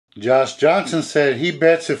Josh Johnson said he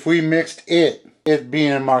bets if we mixed it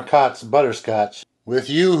being Marcotte's Butterscotch, with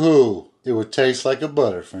Yoohoo, it would taste like a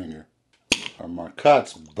Butterfinger. Or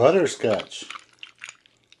Marcotte's Butterscotch.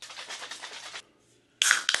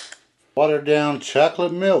 Watered down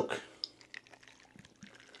chocolate milk.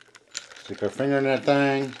 Stick our finger in that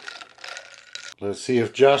thing. Let's see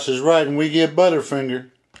if Josh is right and we get Butterfinger.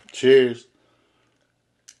 Cheers.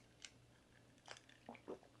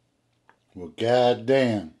 Well,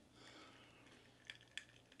 goddamn.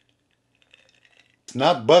 It's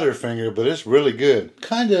not Butterfinger, but it's really good.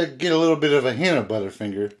 Kind of get a little bit of a hint of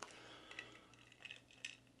Butterfinger.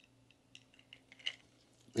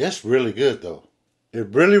 It's really good though. It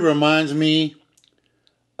really reminds me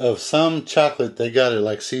of some chocolate they got at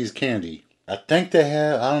like C's Candy. I think they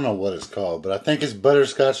have, I don't know what it's called, but I think it's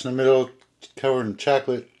butterscotch in the middle, covered in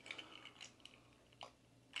chocolate.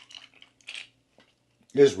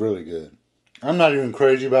 It's really good. I'm not even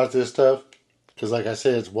crazy about this stuff, because like I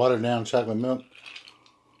said, it's watered down chocolate milk.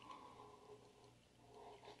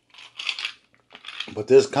 But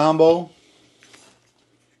this combo,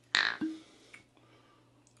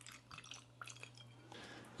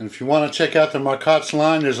 and if you want to check out the Marcotte's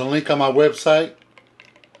line, there's a link on my website.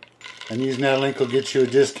 And using that link will get you a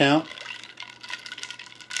discount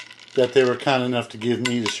that they were kind enough to give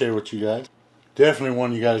me to share with you guys. Definitely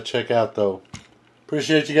one you got to check out though.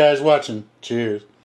 Appreciate you guys watching. Cheers.